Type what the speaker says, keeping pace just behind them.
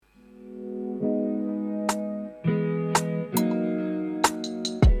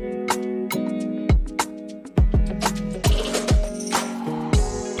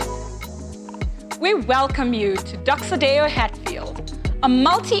welcome you to Doxodeo Hatfield, a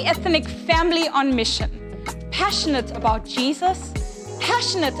multi-ethnic family on mission, passionate about Jesus,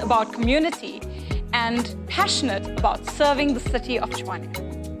 passionate about community, and passionate about serving the city of Tshwane.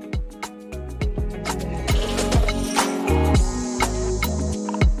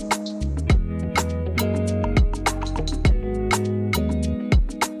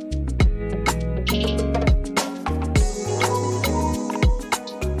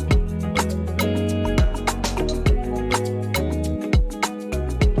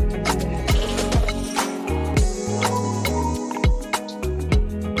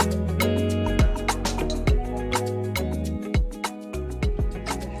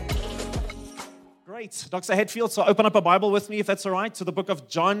 Dr. Hatfield, so open up a Bible with me, if that's all right, to the book of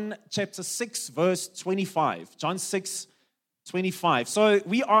John, chapter 6, verse 25. John 6, 25. So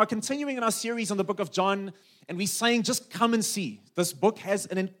we are continuing in our series on the book of John, and we're saying, just come and see. This book has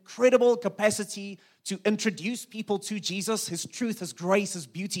an incredible capacity to introduce people to Jesus, His truth, His grace, His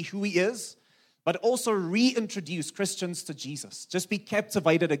beauty, who He is, but also reintroduce Christians to Jesus. Just be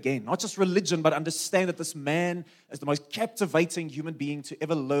captivated again. Not just religion, but understand that this man is the most captivating human being to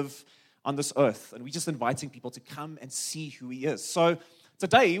ever live on this earth. And we're just inviting people to come and see who He is. So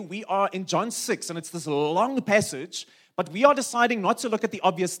today we are in John 6, and it's this long passage, but we are deciding not to look at the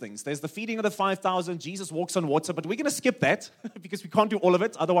obvious things. There's the feeding of the 5,000, Jesus walks on water, but we're going to skip that because we can't do all of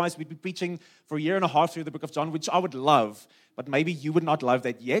it. Otherwise, we'd be preaching for a year and a half through the book of John, which I would love, but maybe you would not love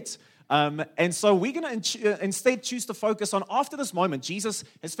that yet. And so we're going to instead choose to focus on, after this moment, Jesus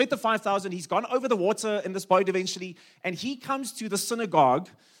has fed the 5,000, He's gone over the water in this boat eventually, and He comes to the synagogue,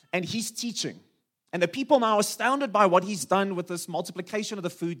 and He's teaching. And the people now are astounded by what He's done with this multiplication of the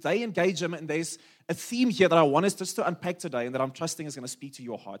food. They engage Him, and there's a theme here that I want us just to unpack today and that I'm trusting is going to speak to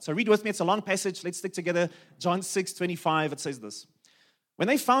your heart. So read with me. It's a long passage. Let's stick together. John 6, 25. It says this. When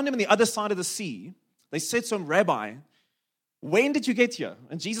they found Him on the other side of the sea, they said to Him, Rabbi, when did you get here?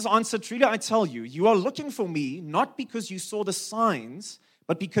 And Jesus answered, truly I tell you, you are looking for me not because you saw the signs,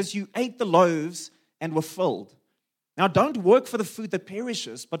 but because you ate the loaves and were filled. Now, don't work for the food that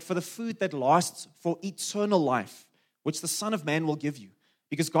perishes, but for the food that lasts for eternal life, which the Son of Man will give you,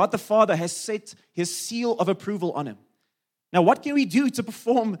 because God the Father has set His seal of approval on Him. Now, what can we do to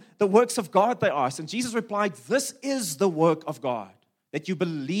perform the works of God, they asked? And Jesus replied, this is the work of God, that you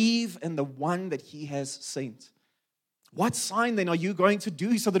believe in the one that He has sent. What sign then are you going to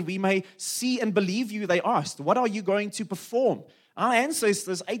do so that we may see and believe you, they asked. What are you going to perform? Our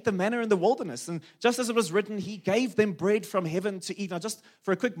ancestors ate the manna in the wilderness, and just as it was written, He gave them bread from heaven to eat. Now, just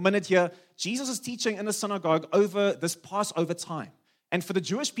for a quick minute here, Jesus is teaching in the synagogue over this Passover time. And for the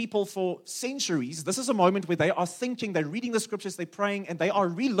Jewish people for centuries, this is a moment where they are thinking, they're reading the scriptures, they're praying, and they are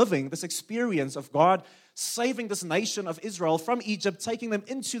reliving this experience of God saving this nation of Israel from Egypt, taking them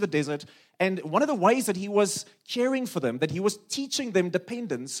into the desert. And one of the ways that He was caring for them, that He was teaching them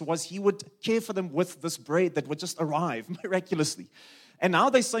dependence, was He would care for them with this bread that would just arrive miraculously. And now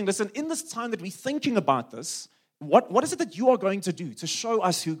they're saying, listen, in this time that we're thinking about this, what is it that you are going to do to show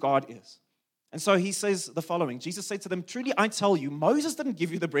us who God is? And so He says the following. Jesus said to them, truly I tell you, Moses didn't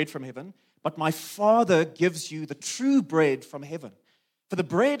give you the bread from heaven, but my Father gives you the true bread from heaven. For the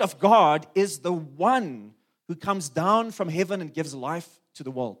bread of God is the one who comes down from heaven and gives life to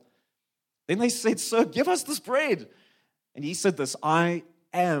the world. Then they said, sir, give us this bread. And He said this, I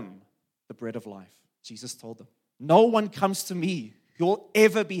am the bread of life. Jesus told them, no one comes to me who will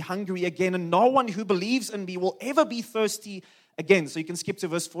ever be hungry again, and no one who believes in me will ever be thirsty again. So you can skip to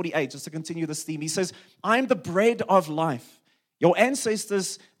verse 48 just to continue this theme. He says, I am the bread of life. Your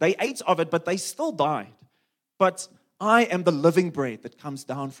ancestors, they ate of it, but they still died. But I am the living bread that comes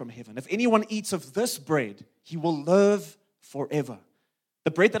down from heaven. If anyone eats of this bread, he will live forever.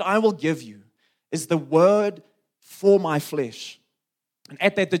 The bread that I will give you is the word for my flesh. And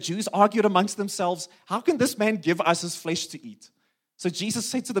at that, the Jews argued amongst themselves, how can this man give us his flesh to eat? So Jesus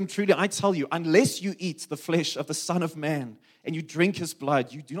said to them, truly, I tell you, unless you eat the flesh of the Son of Man and you drink His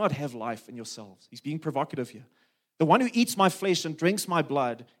blood, you do not have life in yourselves. He's being provocative here. The one who eats my flesh and drinks my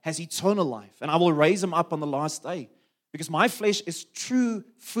blood has eternal life, and I will raise him up on the last day. Because my flesh is true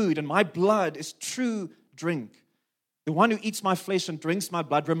food and my blood is true drink. The one who eats my flesh and drinks my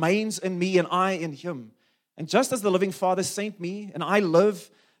blood remains in me and I in him. And just as the living Father sent me and I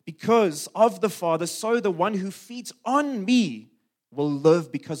live because of the Father, so the one who feeds on me will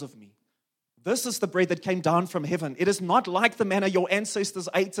live because of me. This is the bread that came down from heaven. It is not like the manna your ancestors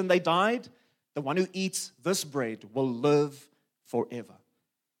ate and they died. The one who eats this bread will live forever.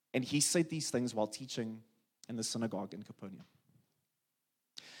 And He said these things while teaching in the synagogue in Capernaum.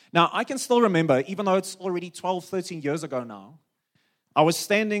 Now, I can still remember, even though it's already 12, 13 years ago now, I was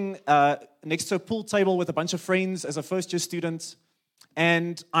standing next to a pool table with a bunch of friends as a first-year student,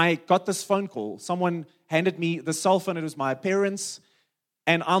 and I got this phone call. Someone handed me the cell phone. It was my parents,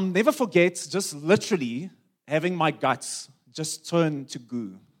 and I'll never forget just literally having my guts just turn to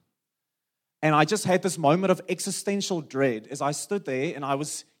goo. And I just had this moment of existential dread as I stood there and I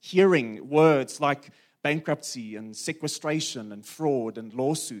was hearing words like bankruptcy and sequestration and fraud and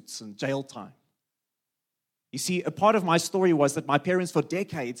lawsuits and jail time. You see, a part of my story was that my parents for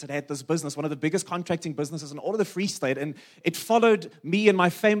decades had this business, one of the biggest contracting businesses in all of the Free State, and it followed me and my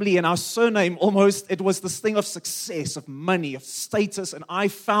family and our surname almost. It was this thing of success, of money, of status, and I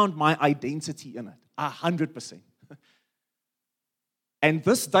found my identity in it, 100%. And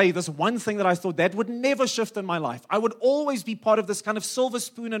this day, this one thing that I thought that would never shift in my life. I would always be part of this kind of silver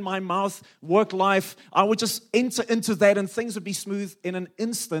spoon in my mouth work life. I would just enter into that and things would be smooth. In an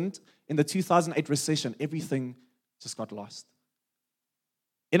instant, in the 2008 recession, everything just got lost.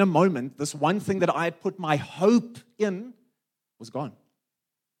 In a moment, this one thing that I had put my hope in was gone.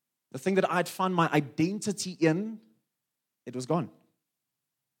 The thing that I had found my identity in, it was gone.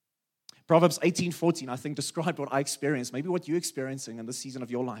 Proverbs 18:14, I think, described what I experienced, maybe what you're experiencing in this season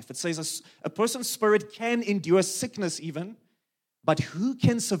of your life. It says, a person's spirit can endure sickness even, but who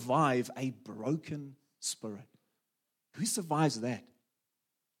can survive a broken spirit? Who survives that?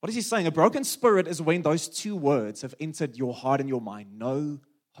 What is he saying? A broken spirit is when those two words have entered your heart and your mind. No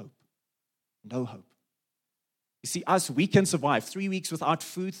hope. No hope. You see, we can survive 3 weeks without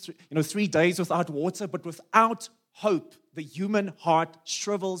food, 3 days without water, but without hope, the human heart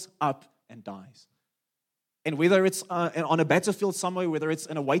shrivels up and dies. And whether it's on a battlefield somewhere, whether it's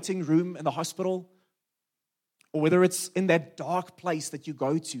in a waiting room in the hospital, or whether it's in that dark place that you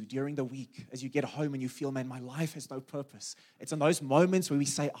go to during the week as you get home and you feel, man, my life has no purpose. It's in those moments where we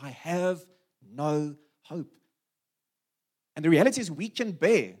say, I have no hope. And the reality is we can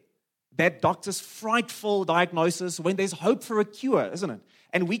bear that doctor's frightful diagnosis when there's hope for a cure, isn't it?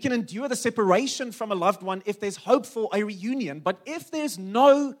 And we can endure the separation from a loved one if there's hope for a reunion. But if there's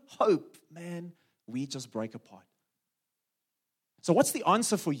no hope, man, we just break apart. So what's the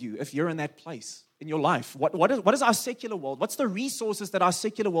answer for you if you're in that place in your life? What is our secular world? What's the resources that our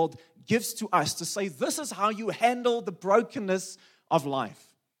secular world gives to us to say, this is how you handle the brokenness of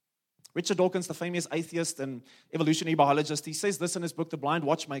life? Richard Dawkins, the famous atheist and evolutionary biologist, he says this in his book, The Blind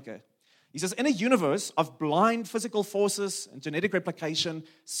Watchmaker. He says, in a universe of blind physical forces and genetic replication,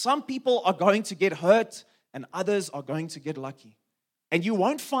 some people are going to get hurt and others are going to get lucky. And you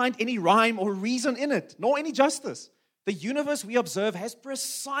won't find any rhyme or reason in it, nor any justice. The universe we observe has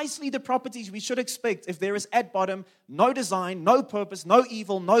precisely the properties we should expect if there is at bottom no design, no purpose, no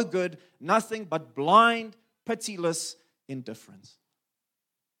evil, no good, nothing but blind, pitiless indifference.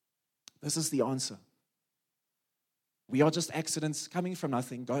 This is the answer. We are just accidents coming from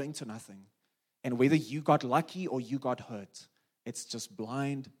nothing, going to nothing. And whether you got lucky or you got hurt, it's just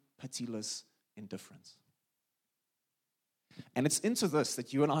blind, pitiless indifference. And it's into this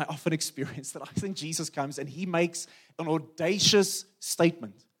that you and I often experience that I think Jesus comes and he makes an audacious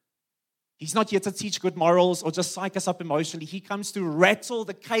statement. He's not here to teach good morals or just psych us up emotionally. He comes to rattle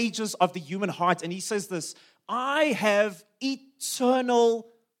the cages of the human heart and he says this, I have eternal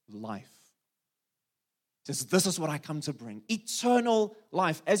life. He says, this is what I come to bring. Eternal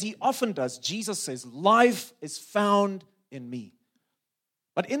life. As he often does, Jesus says, life is found in me.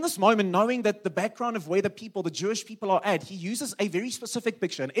 But in this moment, knowing that the background of where the Jewish people are at, he uses a very specific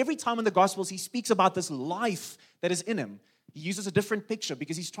picture. And every time in the Gospels, he speaks about this life that is in him. He uses a different picture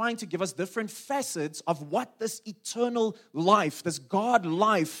because he's trying to give us different facets of what this eternal life, this God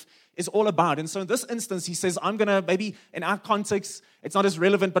life is all about. And so in this instance, he says, I'm going to, maybe in our context, it's not as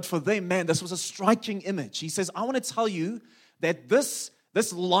relevant, but for them, man, this was a striking image. He says, I want to tell you that this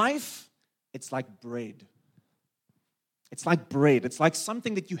life, it's like bread. It's like bread. It's like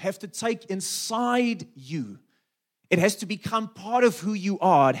something that you have to take inside you. It has to become part of who you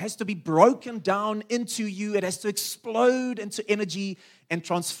are. It has to be broken down into you. It has to explode into energy and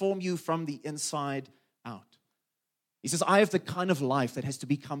transform you from the inside out. He says, I have the kind of life that has to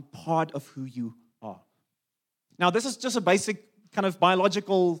become part of who you are. Now, this is just a basic kind of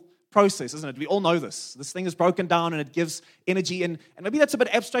biological process, isn't it? We all know this. This thing is broken down and it gives energy. And maybe that's a bit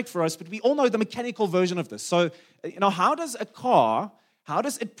abstract for us, but we all know the mechanical version of this. So, how does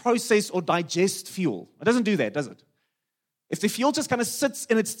it process or digest fuel? It doesn't do that, does it? If the fuel just kind of sits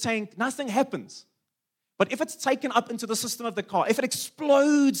in its tank, nothing happens. But if it's taken up into the system of the car, if it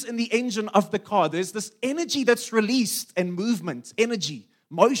explodes in the engine of the car, there's this energy that's released and movement, energy,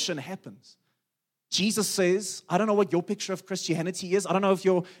 motion happens. Jesus says, I don't know what your picture of Christianity is. I don't know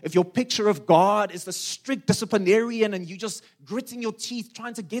if your picture of God is the strict disciplinarian and you just gritting your teeth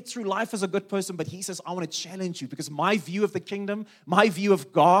trying to get through life as a good person. But he says, I want to challenge you because my view of the kingdom, my view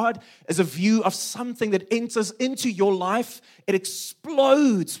of God is a view of something that enters into your life. It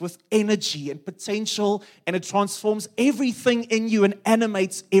explodes with energy and potential and it transforms everything in you and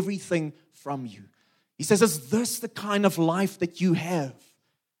animates everything from you. He says, is this the kind of life that you have?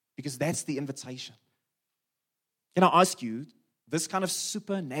 Because that's the invitation. Can I ask you, this kind of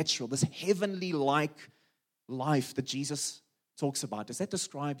supernatural, this heavenly-like life that Jesus talks about, does that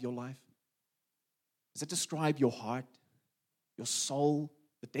describe your life? Does it describe your heart, your soul,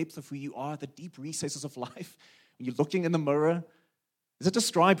 the depth of who you are, the deep recesses of life? When you're looking in the mirror, does it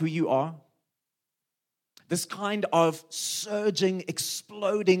describe who you are? This kind of surging,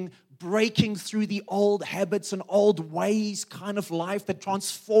 exploding, breaking through the old habits and old ways kind of life that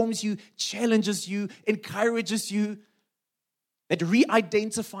transforms you, challenges you, encourages you, that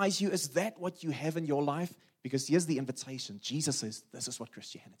re-identifies you. Is that what you have in your life? Because here's the invitation. Jesus says, this is what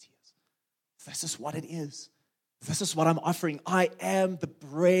Christianity is. This is what it is. This is what I'm offering. I am the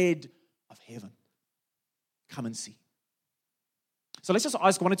bread of heaven. Come and see. So let's just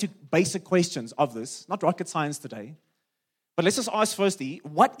ask one or two basic questions of this. Not rocket science today. But let's just ask firstly,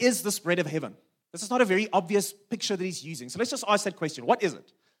 what is this bread of heaven? This is not a very obvious picture that he's using. So let's just ask that question. What is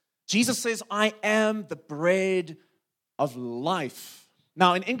it? Jesus says, I am the bread of life.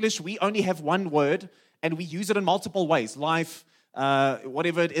 Now, in English, we only have one word, and we use it in multiple ways. Life,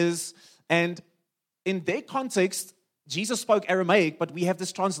 whatever it is. And in their context, Jesus spoke Aramaic, but we have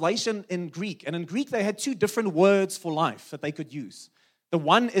this translation in Greek. And in Greek, they had two different words for life that they could use. The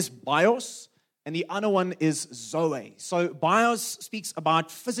one is bios, and the other one is zoe. So bios speaks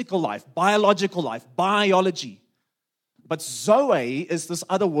about physical life, biological life, biology. But zoe is this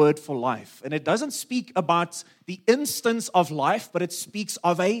other word for life. And it doesn't speak about the instance of life, but it speaks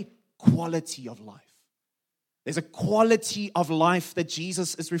of a quality of life. There's a quality of life that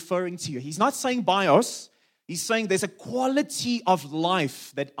Jesus is referring to. He's not saying bios. He's saying there's a quality of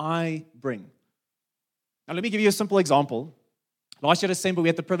life that I bring. Now let me give you a simple example. Last year, December, we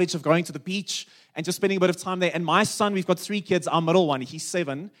had the privilege of going to the beach and just spending a bit of time there. And my son, we've got 3 kids, our middle one, he's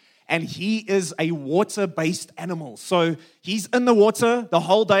 7, and he is a water-based animal. So he's in the water the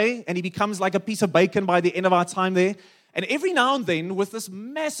whole day, and he becomes like a piece of bacon by the end of our time there. And every now and then, with this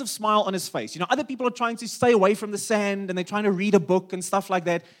massive smile on his face, other people are trying to stay away from the sand, and they're trying to read a book and stuff like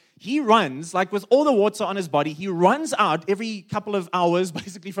that. He runs, like with all the water on his body, he runs out every couple of hours,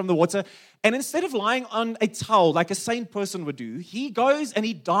 basically, from the water. And instead of lying on a towel like a sane person would do, he goes and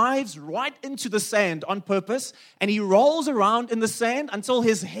he dives right into the sand on purpose. And he rolls around in the sand until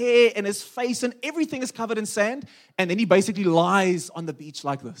his hair and his face and everything is covered in sand. And then he basically lies on the beach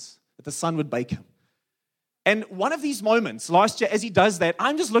like this, that the sun would bake him. And one of these moments, last year, as he does that,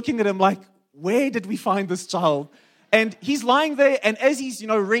 I'm just looking at him like, where did we find this child? And he's lying there, and as he's,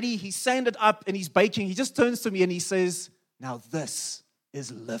 ready, he's sanded up and he's baking. He just turns to me and he says, now this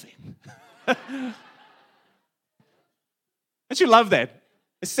is living. Don't you love that?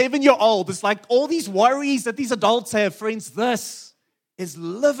 A 7-year-old, it's like all these worries that these adults have. Friends, this is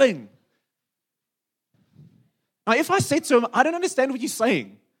living. Now, if I said to him, I don't understand what you're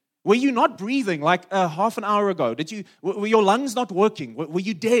saying. Were you not breathing like half an hour ago? Were your lungs not working? Were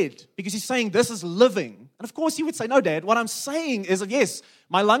you dead? Because he's saying this is living. And of course he would say, no, Dad, what I'm saying is, yes,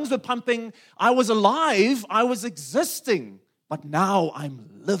 my lungs were pumping. I was alive. I was existing. But now I'm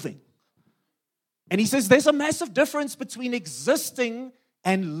living. And he says there's a massive difference between existing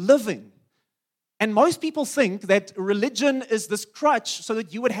and living. And most people think that religion is this crutch so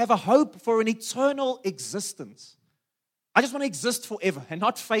that you would have a hope for an eternal existence. I just want to exist forever and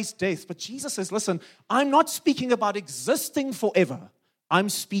not face death. But Jesus says, listen, I'm not speaking about existing forever. I'm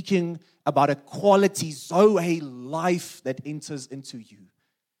speaking about a quality Zoe life that enters into you.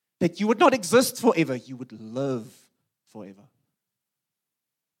 That you would not exist forever, you would live forever.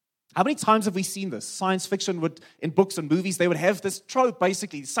 How many times have we seen this? Science fiction would, in books and movies, they would have this trope,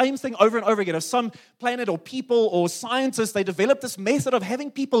 basically, same thing over and over again. Of some planet or people or scientists, they develop this method of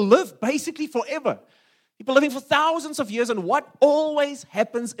having people live basically forever. People living for thousands of years, and what always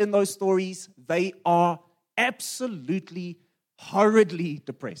happens in those stories, they are absolutely, horridly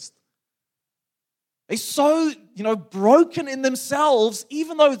depressed. They're so, broken in themselves,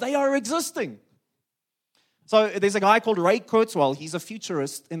 even though they are existing. So there's a guy called Ray Kurzweil. He's a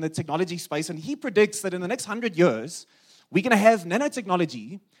futurist in the technology space, and he predicts that in the next 100 years, we're going to have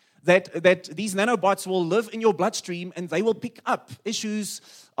nanotechnology that these nanobots will live in your bloodstream and they will pick up issues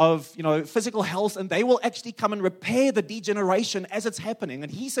of physical health, and they will actually come and repair the degeneration as it's happening.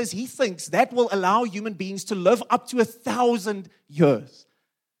 And he says he thinks that will allow human beings to live up to 1,000 years.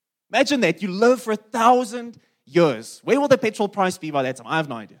 Imagine that, you live for 1,000 years. Where will the petrol price be by that time? I have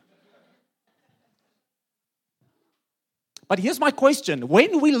no idea. But here's my question.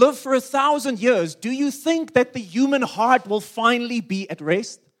 When we live for 1,000 years, do you think that the human heart will finally be at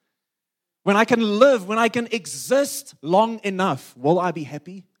rest? When I can live, when I can exist long enough, will I be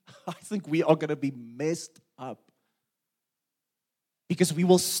happy? I think we are going to be messed up. Because we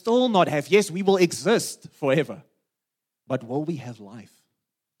will still not have, yes, we will exist forever. But will we have life?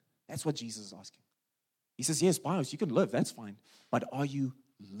 That's what Jesus is asking. He says, yes, Bios, you can live, that's fine. But are you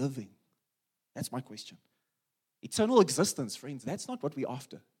living? That's my question. Eternal existence, friends, that's not what we're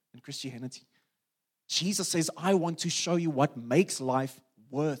after in Christianity. Jesus says, I want to show you what makes life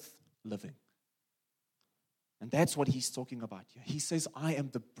worth living. And that's what he's talking about here. He says, I am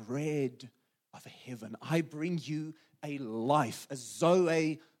the bread of heaven. I bring you a life, a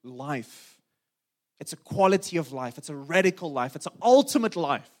Zoe life. It's a quality of life. It's a radical life. It's an ultimate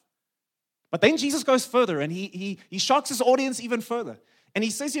life. But then Jesus goes further, and he shocks his audience even further. And he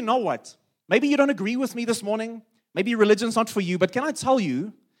says, you know what? Maybe you don't agree with me this morning. Maybe religion's not for you. But can I tell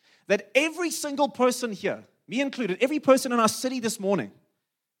you that every single person here, me included, every person in our city this morning,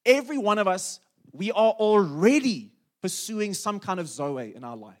 every one of us, we are already pursuing some kind of Zoe in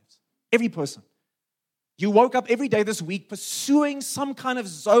our lives. Every person. You woke up every day this week pursuing some kind of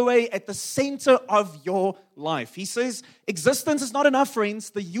Zoe at the center of your life. He says, existence is not enough, friends.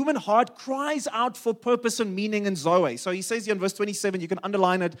 The human heart cries out for purpose and meaning in Zoe. So he says here in verse 27, you can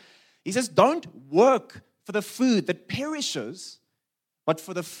underline it. He says, don't work for the food that perishes, but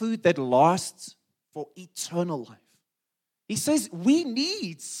for the food that lasts for eternal life. He says we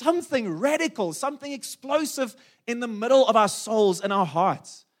need something radical, something explosive in the middle of our souls and our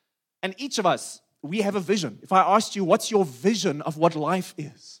hearts. And each of us, we have a vision. If I asked you, what's your vision of what life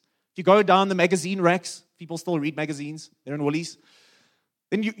is? If you go down the magazine racks, people still read magazines, they're in Woolies,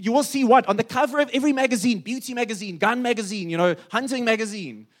 then you will see what? On the cover of every magazine, beauty magazine, gun magazine, hunting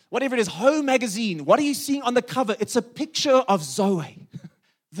magazine, whatever it is, home magazine, what are you seeing on the cover? It's a picture of Zoe.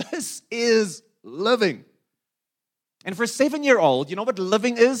 This is living. And for a 7-year-old, you know what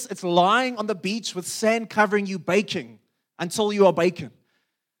living is? It's lying on the beach with sand covering you, baking until you are bacon.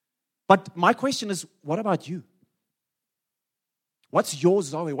 But my question is, what about you? What's your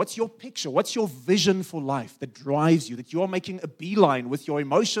Zoe? What's your picture? What's your vision for life that drives you, that you are making a beeline with your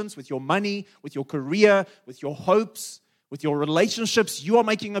emotions, with your money, with your career, with your hopes, with your relationships? You are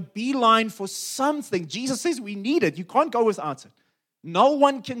making a beeline for something. Jesus says we need it. You can't go without it. No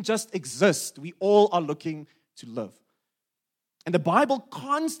one can just exist. We all are looking to live. And the Bible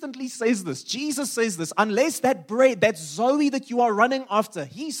constantly says this. Jesus says this. Unless that bread, that Zoe that you are running after,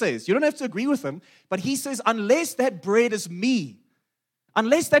 he says, you don't have to agree with him, but he says, unless that bread is me,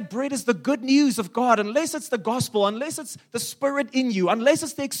 unless that bread is the good news of God, unless it's the gospel, unless it's the Spirit in you, unless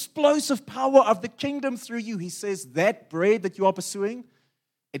it's the explosive power of the kingdom through you, he says that bread that you are pursuing,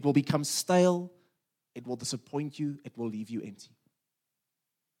 it will become stale, it will disappoint you, it will leave you empty.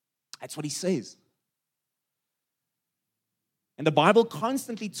 That's what he says. And the Bible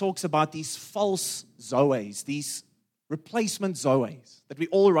constantly talks about these false Zoes, these replacement Zoes that we're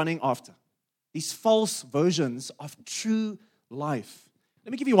all running after. These false versions of true life.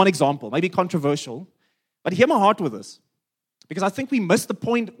 Let me give you one example, maybe controversial, but hear my heart with this. Because I think we miss the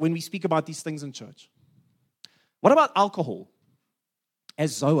point when we speak about these things in church. What about alcohol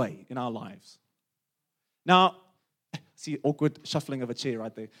as Zoe in our lives? Now, see, awkward shuffling of a chair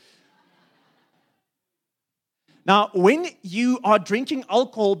right there. Now, when you are drinking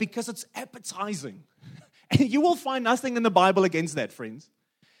alcohol because it's appetizing, and you will find nothing in the Bible against that, friends.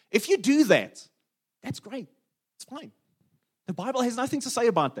 If you do that, that's great. It's fine. The Bible has nothing to say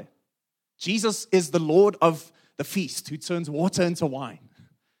about that. Jesus is the Lord of the feast who turns water into wine.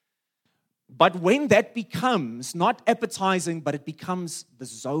 But when that becomes not appetizing, but it becomes the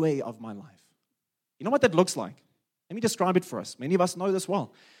Zoe of my life, you know what that looks like? Let me describe it for us. Many of us know this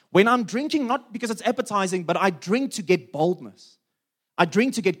well. When I'm drinking, not because it's appetizing, but I drink to get boldness. I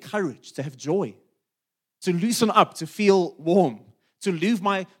drink to get courage, to have joy, to loosen up, to feel warm, to leave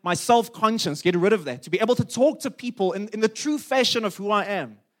my self-conscience, get rid of that, to be able to talk to people in the true fashion of who I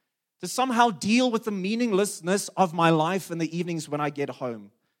am, to somehow deal with the meaninglessness of my life in the evenings when I get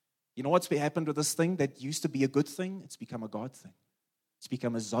home. You know what's happened with this thing that used to be a good thing? It's become a God thing. It's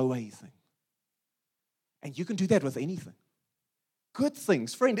become a Zoe thing. And you can do that with anything. Good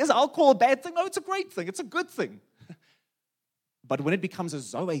things. Friend, is alcohol a bad thing? No, it's a great thing. It's a good thing. But when it becomes a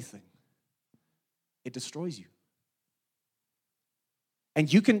Zoe thing, it destroys you.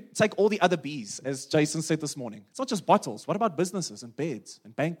 And you can take all the other B's, as Jason said this morning. It's not just bottles. What about businesses and beds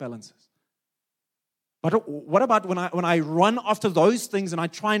and bank balances? But what about when I run after those things and I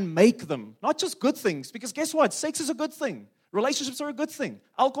try and make them, not just good things, because guess what? Sex is a good thing. Relationships are a good thing.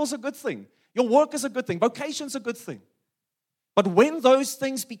 Alcohol is a good thing. Your work is a good thing. Vocation is a good thing. But when those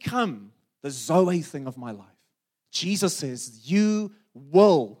things become the Zoe thing of my life, Jesus says, you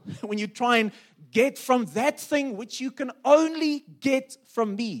will, when you try and get from that thing which you can only get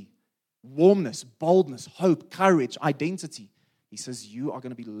from me, warmness, boldness, hope, courage, identity, he says, you are going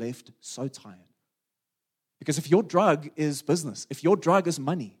to be left so tired. Because if your drug is business, if your drug is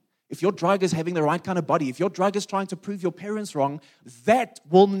money, if your drug is having the right kind of body, if your drug is trying to prove your parents wrong, that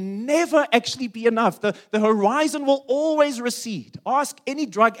will never actually be enough. The horizon will always recede. Ask any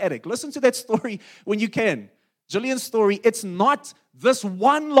drug addict. Listen to that story when you can. Jillian's story, it's not this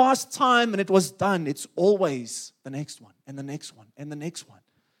one last time and it was done. It's always the next one and the next one and the next one.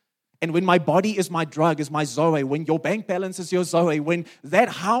 And when my body is my drug, is my Zoe, when your bank balance is your Zoe, when that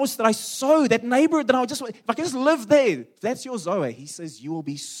house that I sow, that neighborhood that if I can just live there, that's your Zoe. He says you will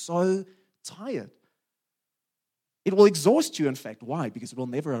be so tired. It will exhaust you, in fact. Why? Because it will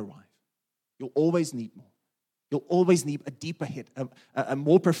never arrive. You'll always need more. You'll always need a deeper hit, a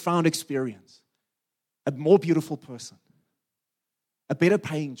more profound experience, a more beautiful person, a better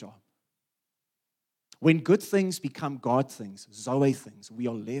paying job. When good things become God things, Zoe things, we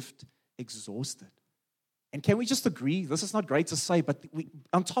are left exhausted. And can we just agree, this is not great to say, but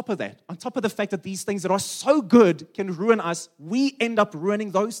on top of that, on top of the fact that these things that are so good can ruin us, we end up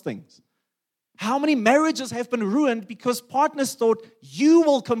ruining those things. How many marriages have been ruined because partners thought, you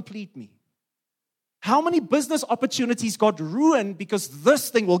will complete me? How many business opportunities got ruined because this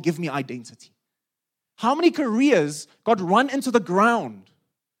thing will give me identity? How many careers got run into the ground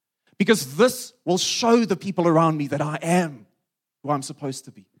because this will show the people around me that I am who I'm supposed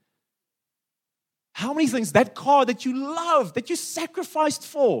to be? How many things, that car that you love, that you sacrificed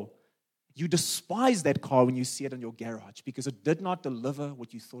for, you despise that car when you see it in your garage because it did not deliver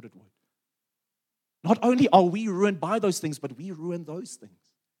what you thought it would. Not only are we ruined by those things, but we ruin those things.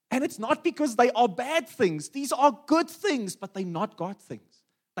 And it's not because they are bad things. These are good things, but they're not God things.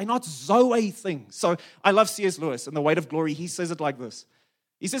 They're not Zoe things. So I love C.S. Lewis in The Weight of Glory. He says it like this.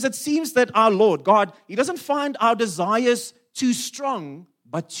 He says, it seems that our Lord, God, He doesn't find our desires too strong,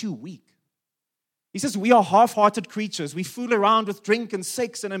 but too weak. He says, we are half-hearted creatures. We fool around with drink and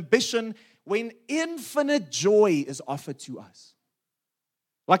sex and ambition when infinite joy is offered to us.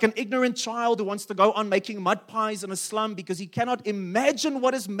 Like an ignorant child who wants to go on making mud pies in a slum because he cannot imagine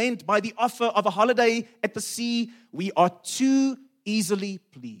what is meant by the offer of a holiday at the sea, we are too easily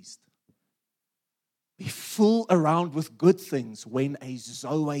pleased. We fool around with good things when a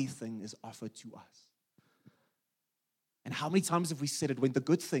Zoe thing is offered to us. And how many times have we said it? When the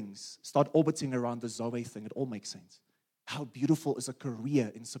good things start orbiting around the Zoe thing, it all makes sense. How beautiful is a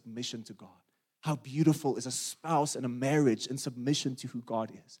career in submission to God? How beautiful is a spouse and a marriage in submission to who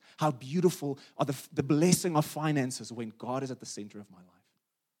God is? How beautiful are the blessing of finances when God is at the center of my life?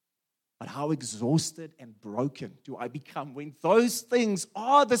 But how exhausted and broken do I become when those things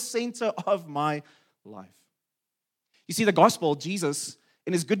are the center of my life? You see, the gospel, Jesus,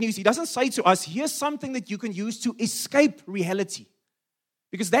 in His good news, He doesn't say to us, here's something that you can use to escape reality.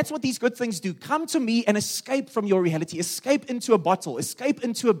 Because that's what these good things do. Come to me and escape from your reality. Escape into a bottle. Escape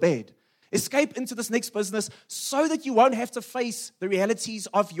into a bed. Escape into this next business so that you won't have to face the realities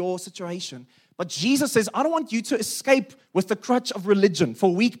of your situation. But Jesus says, I don't want you to escape with the crutch of religion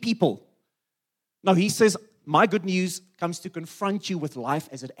for weak people. No, He says, my good news comes to confront you with life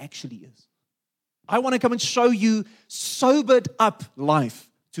as it actually is. I want to come and show you sobered up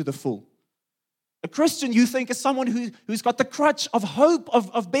life to the full. A Christian, you think, is someone who's got the crutch of hope,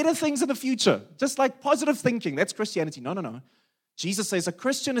 of better things in the future. Just like positive thinking. That's Christianity. No. Jesus says a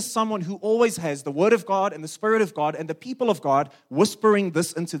Christian is someone who always has the Word of God and the Spirit of God and the people of God whispering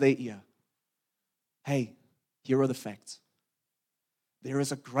this into their ear. Hey, here are the facts. There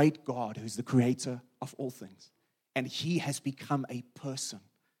is a great God who's the creator of all things. And He has become a person.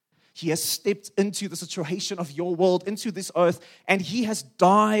 He has stepped into the situation of your world, into this earth, and He has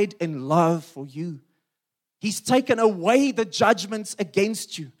died in love for you. He's taken away the judgments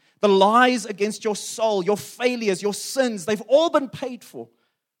against you, the lies against your soul, your failures, your sins. They've all been paid for.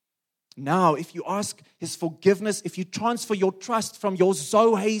 Now, if you ask His forgiveness, if you transfer your trust from your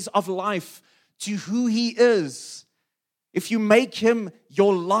Zoes of life to who He is, if you make Him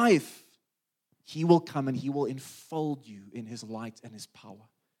your life, He will come and He will enfold you in His light and His power.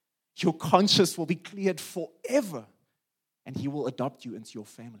 Your conscience will be cleared forever. and He will adopt you into your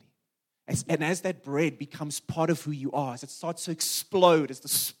family. And as that bread becomes part of who you are, as it starts to explode, as the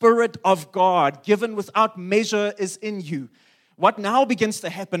Spirit of God, given without measure, is in you, what now begins to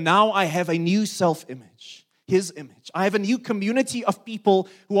happen? Now I have a new self-image, His image. I have a new community of people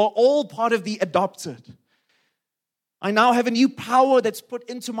who are all part of the adopted. I now have a new power that's put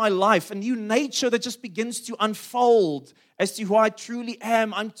into my life, a new nature that just begins to unfold as to who I truly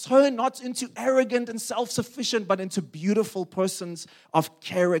am. I'm turned not into arrogant and self-sufficient, but into beautiful persons of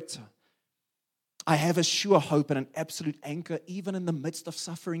character. I have a sure hope and an absolute anchor even in the midst of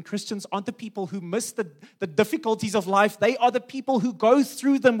suffering. Christians aren't the people who miss the difficulties of life. They are the people who go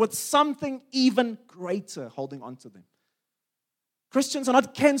through them with something even greater holding on to them. Christians are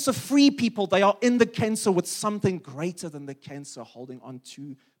not cancer-free people. They are in the cancer with something greater than the cancer holding on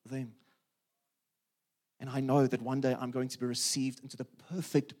to them. And I know that one day I'm going to be received into the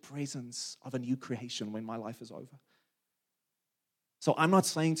perfect presence of a new creation when my life is over. So I'm not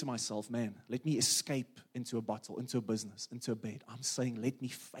saying to myself, man, let me escape into a bottle, into a business, into a bed. I'm saying, let me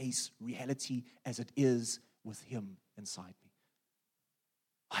face reality as it is with Him inside me.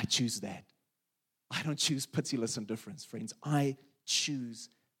 I choose that. I don't choose pitiless indifference, friends. I choose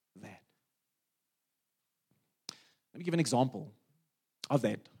that. Let me give an example of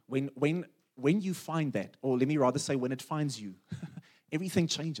that. When you find that, or let me rather say when it finds you, everything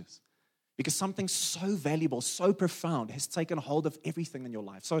changes. Because something so valuable, so profound has taken hold of everything in your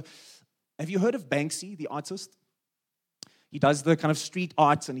life. So, have you heard of Banksy, the artist? He does the kind of street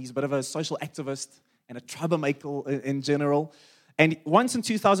art, and he's a bit of a social activist and a troublemaker in general. And once in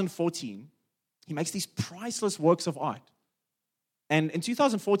 2014, he makes these priceless works of art. And in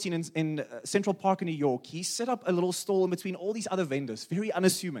 2014, in Central Park in New York, he set up a little stall in between all these other vendors, very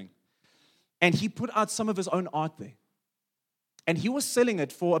unassuming. And he put out some of his own art there. And he was selling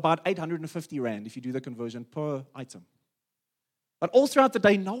it for about 850 Rand, if you do the conversion, per item. But all throughout the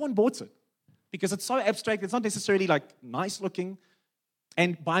day, no one bought it. Because it's so abstract, it's not necessarily like nice looking.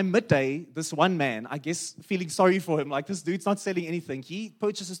 And by midday, this one man, I guess feeling sorry for him, like this dude's not selling anything, he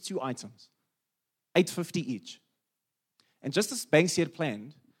purchases 2 items, 850 each. And just as Banksy had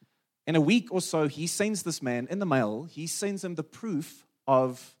planned, in a week or so, he sends this man in the mail, he sends him the proof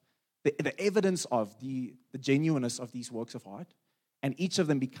of the evidence of the genuineness of these works of art, and each of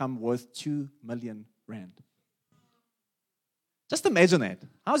them become worth 2 million Rand. Just imagine that.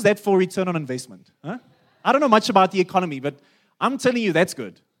 How's that for return on investment? Huh? I don't know much about the economy, but I'm telling you that's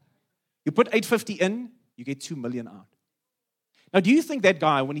good. You put 850 in, you get 2 million out. Now, do you think that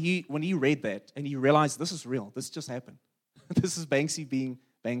guy, when he read that and he realized this is real, this just happened, this is Banksy being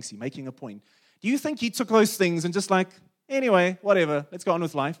Banksy, making a point, do you think he took those things and just like, anyway, whatever, let's go on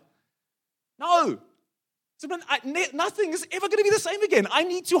with life? No. Nothing is ever going to be the same again. I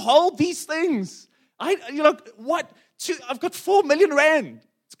need to hold these things. I've got 4 million Rand.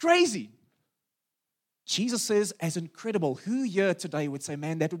 It's crazy. Jesus says, as incredible, who here today would say,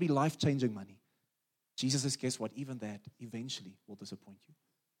 man, that would be life-changing money? Jesus says, guess what? Even that eventually will disappoint you.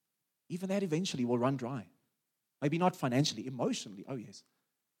 Even that eventually will run dry. Maybe not financially, emotionally. Oh, yes.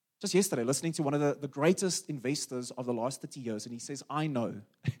 Just yesterday, listening to one of the greatest investors of the last 30 years, and he says, I know,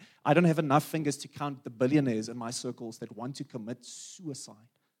 I don't have enough fingers to count the billionaires in my circles that want to commit suicide.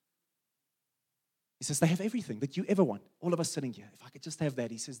 He says, they have everything that you ever want. All of us sitting here, if I could just have that.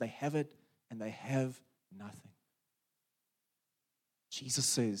 He says, they have it, and they have nothing. Jesus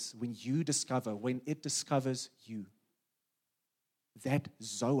says, when it discovers you, that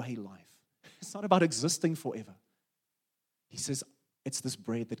Zoe life, it's not about existing forever. He says, it's this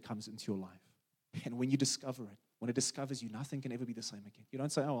bread that comes into your life. And when you discover it, when it discovers you, nothing can ever be the same again. You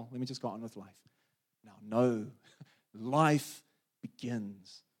don't say, oh, well, let me just go on with life. No, life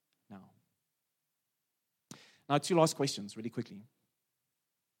begins now. Now, 2 last questions really quickly.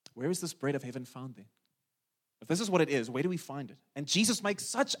 Where is this bread of heaven found then? If this is what it is, where do we find it? And Jesus makes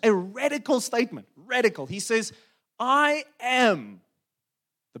such a radical statement. Radical. He says, I am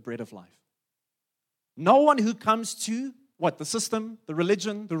the bread of life. No one who comes to the system, the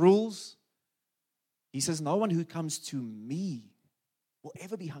religion, the rules. He says, no one who comes to me will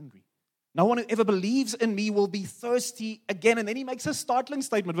ever be hungry. No one who ever believes in me will be thirsty again. And then he makes a startling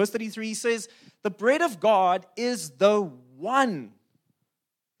statement. Verse 33, he says, the bread of God is the one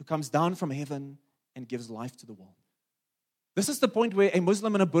who comes down from heaven and gives life to the world. This is the point where a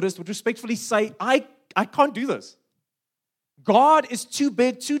Muslim and a Buddhist would respectfully say, I can't do this. God is too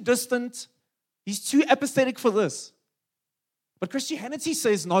big, too distant. He's too apathetic for this. But Christianity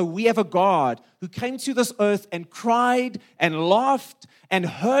says, no, we have a God who came to this earth and cried and laughed and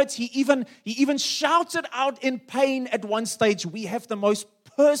hurt. He even shouted out in pain at one stage. We have the most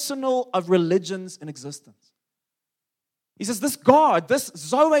personal of religions in existence. He says, this God, this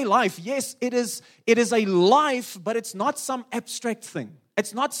Zoe life, yes, it is a life, but it's not some abstract thing.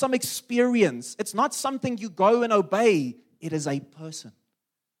 It's not some experience. It's not something you go and obey. It is a person.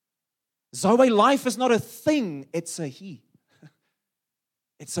 Zoe life is not a thing, it's a he.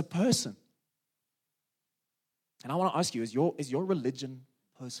 It's a person. And I want to ask you, is your religion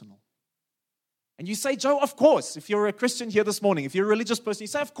personal? And you say, Joe, of course. If you're a Christian here this morning, if you're a religious person, you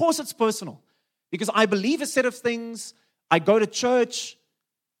say, of course it's personal. Because I believe a set of things, I go to church,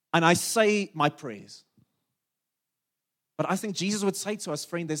 and I say my prayers. But I think Jesus would say to us,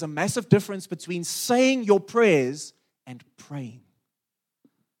 friend, there's a massive difference between saying your prayers and praying.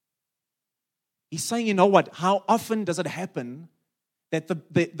 He's saying, you know what? How often does it happen that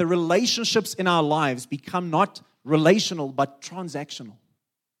the relationships in our lives become not relational, but transactional?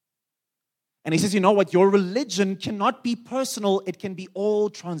 And he says, you know what? Your religion cannot be personal. It can be all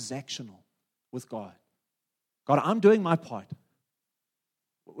transactional with God. God, I'm doing my part.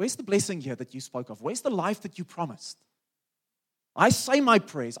 Where's the blessing here that you spoke of? Where's the life that you promised? I say my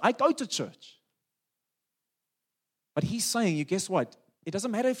prayers. I go to church. But he's saying, you guess what? It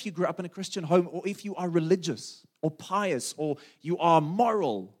doesn't matter if you grew up in a Christian home or if you are religious or pious or you are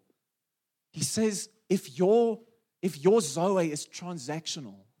moral. He says, if your Zoe is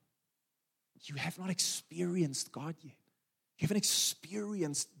transactional, you have not experienced God yet. You haven't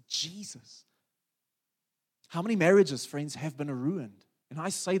experienced Jesus. How many marriages, friends, have been ruined? And I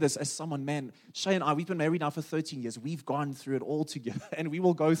say this as someone, man, Shay and I, we've been married now for 13 years. We've gone through it all together, and we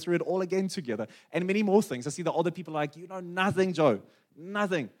will go through it all again together, and many more things. I see the older people are like, you know nothing, Joe,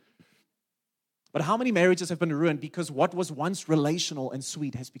 nothing. But how many marriages have been ruined because what was once relational and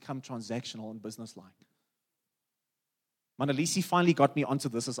sweet has become transactional and businesslike? Manalisi finally got me onto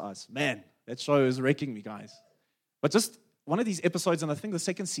This Is Us. Man, that show is wrecking me, guys. But just one of these episodes, and I think the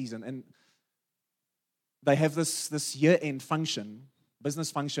second season, and they have this year-end function,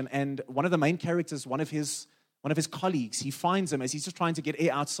 business function, and one of the main characters, one of his colleagues, he finds him as he's just trying to get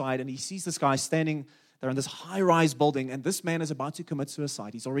air outside, and he sees this guy standing there in this high-rise building, and this man is about to commit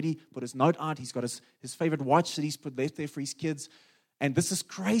suicide. He's already put his note out. He's got his favorite watch that he's left there for his kids. And this is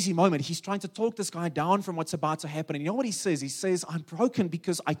crazy moment. He's trying to talk this guy down from what's about to happen. And you know what he says? He says, I'm broken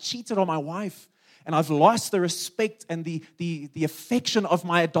because I cheated on my wife, and I've lost the respect and the affection of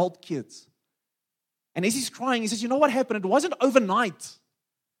my adult kids. And as he's crying, he says, you know what happened? It wasn't overnight.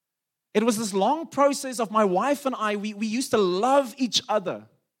 It was this long process of my wife and I. We used to love each other.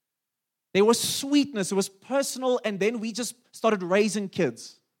 There was sweetness. It was personal. And then we just started raising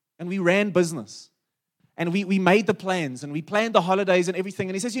kids. And we ran business. And we made the plans. And we planned the holidays and everything.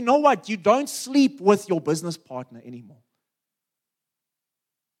 And he says, you know what? You don't sleep with your business partner anymore.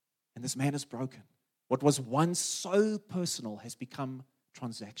 And this man is broken. What was once so personal has become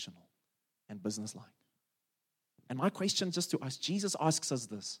transactional and businesslike. And my question just to us, Jesus asks us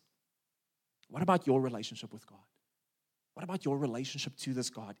this. What about your relationship with God? What about your relationship to this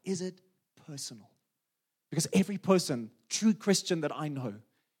God? Is it personal? Because every person, true Christian that I know,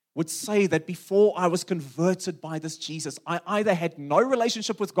 would say that before I was converted by this Jesus, I either had no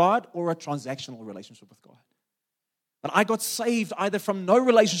relationship with God or a transactional relationship with God. But I got saved either from no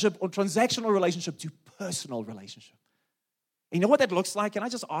relationship or transactional relationship to personal relationship. And you know what that looks like? And I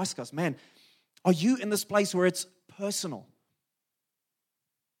just ask us, man, are you in this place where it's personal?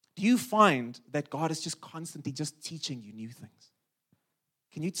 Do you find that God is just constantly just teaching you new things?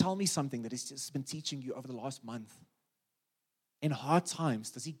 Can you tell me something that He's just been teaching you over the last month? In hard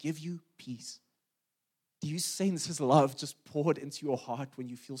times, does He give you peace? Do you sense His love just poured into your heart when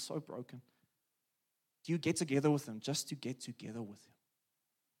you feel so broken? Do you get together with Him just to get together with Him?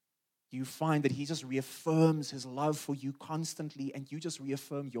 Do you find that He just reaffirms His love for you constantly and you just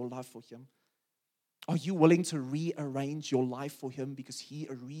reaffirm your love for Him? Are you willing to rearrange your life for Him because He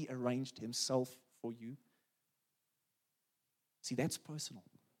rearranged Himself for you? See, that's personal.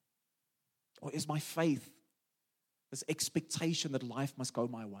 Or is my faith this expectation that life must go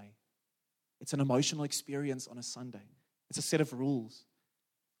my way? It's an emotional experience on a Sunday. It's a set of rules.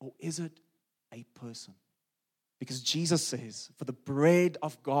 Or is it a person? Because Jesus says, for the bread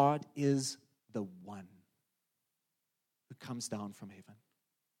of God is the one who comes down from heaven,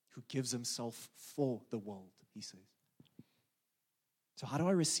 who gives Himself for the world, He says. So how do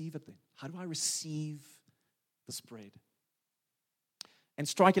I receive it then? How do I receive this bread? And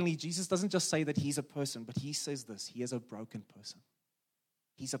strikingly, Jesus doesn't just say that He's a person, but He says this, He is a broken person.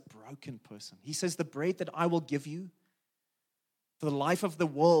 He's a broken person. He says the bread that I will give you for the life of the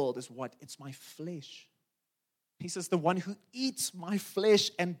world is what? It's my flesh. He says the one who eats my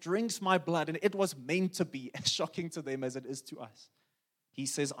flesh and drinks my blood, and it was meant to be as shocking to them as it is to us. He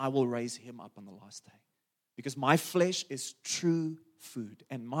says, I will raise him up on the last day. because my flesh is true food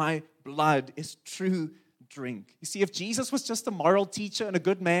and my blood is true drink. You see, if Jesus was just a moral teacher and a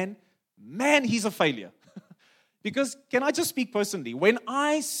good man, he's a failure. Because, can I just speak personally? When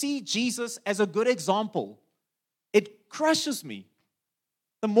I see Jesus as a good example, it crushes me.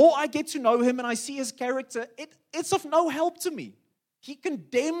 The more I get to know him and I see his character, it's of no help to me. He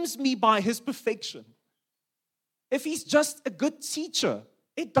condemns me by his perfection. If he's just a good teacher,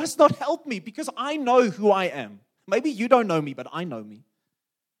 it does not help me because I know who I am. Maybe you don't know me, but I know me.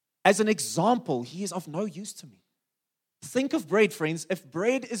 As an example, he is of no use to me. Think of bread, friends. If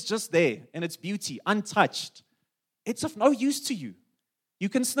bread is just there in its beauty, untouched, it's of no use to you. You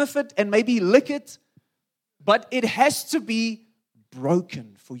can sniff it and maybe lick it, but it has to be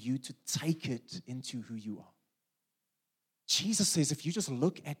broken for you to take it into who you are. Jesus says, if you just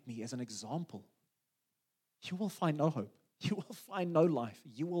look at me as an example, you will find no hope. You will find no life.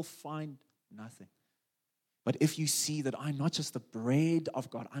 You will find nothing. But if you see that I'm not just the bread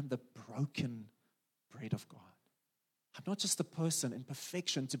of God, I'm the broken bread of God. I'm not just a person in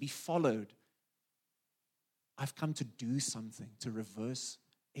perfection to be followed. I've come to do something to reverse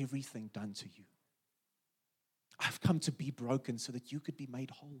everything done to you. I've come to be broken so that you could be made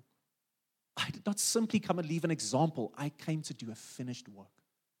whole. I did not simply come and leave an example. I came to do a finished work.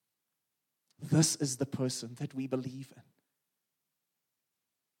 This is the person that we believe in.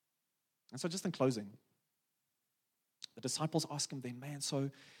 And so just in closing, the disciples ask him then, man,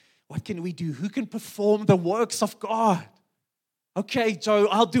 so what can we do? Who can perform the works of God? Okay, Joe,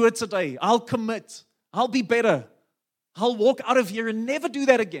 I'll do it today. I'll commit. I'll be better. I'll walk out of here and never do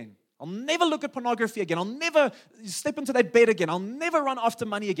that again. I'll never look at pornography again. I'll never step into that bed again. I'll never run after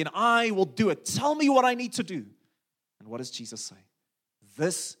money again. I will do it. Tell me what I need to do. And what does Jesus say?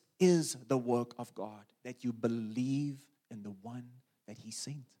 This is the work of God, that you believe in the one that he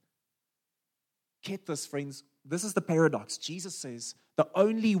sent. Get this, friends. This is the paradox. Jesus says the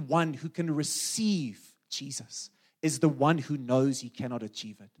only one who can receive Jesus is the one who knows he cannot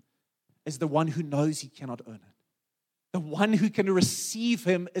achieve it, is the one who knows he cannot earn it. The one who can receive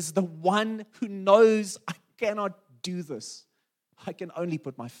him is the one who knows I cannot do this. I can only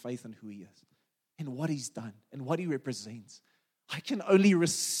put my faith in who he is, in what he's done, in what he represents. I can only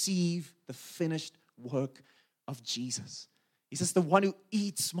receive the finished work of Jesus. He says, the one who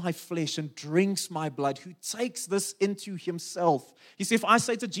eats my flesh and drinks my blood, who takes this into himself. You see, if I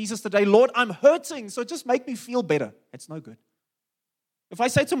say to Jesus today, Lord, I'm hurting, so just make me feel better, it's no good. If I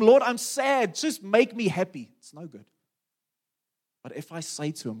say to him, Lord, I'm sad, just make me happy, it's no good. But if I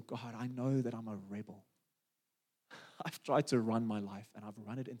say to him, God, I know that I'm a rebel. I've tried to run my life and I've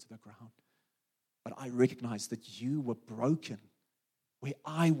run it into the ground. But I recognize that you were broken where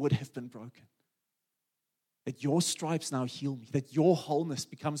I would have been broken. That your stripes now heal me. That your wholeness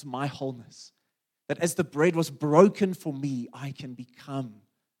becomes my wholeness. That as the bread was broken for me, I can become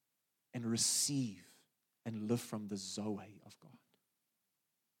and receive and live from the Zoe of God.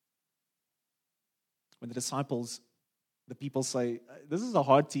 When the disciples, the people say, this is a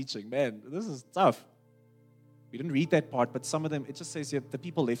hard teaching, man, this is tough. We didn't read that part, but some of them, it just says here, the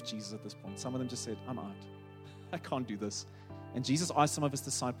people left Jesus at this point. Some of them just said, I'm out. I can't do this. And Jesus asked some of his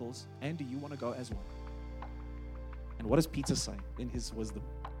disciples, and do you want to go as well? And what does Peter say in his wisdom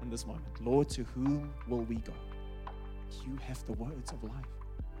in this moment? Lord, to whom will we go? You have the words of life.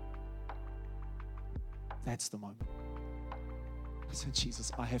 That's the moment. I said,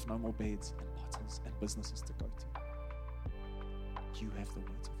 Jesus, I have no more beds and bottles and businesses to go to. You have the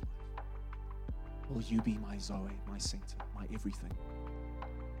words of life. Will you be my Zoe, my center, my everything?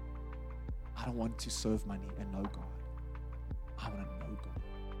 I don't want to serve money and know God. I want to know God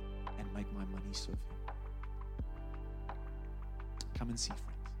and make my money serve him. Come and see,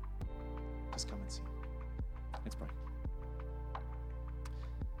 friends. Just come and see. Let's pray.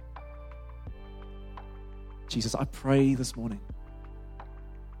 Jesus, I pray this morning.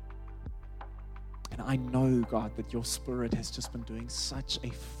 And I know, God, that your Spirit has just been doing such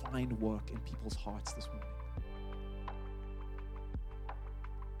a fine work in people's hearts this morning.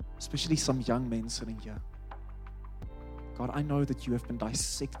 Especially some young men sitting here. God, I know that you have been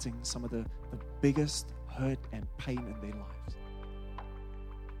dissecting some of the biggest hurt and pain in their lives.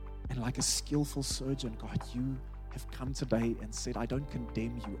 And like a skillful surgeon, God, you have come today and said, I don't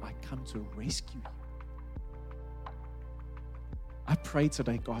condemn you, I come to rescue you. I pray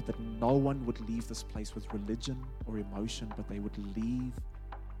today, God, that no one would leave this place with religion or emotion, but they would leave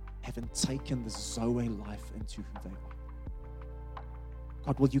having taken the Zoe life into who they are.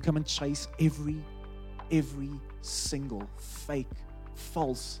 God, will you come and chase every single fake,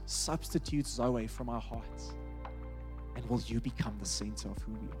 false, substitute Zoe from our hearts? And will you become the center of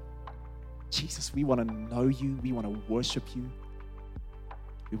who we are? Jesus, we want to know you. We want to worship you.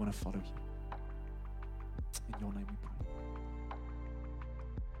 We want to follow you. In your name we pray.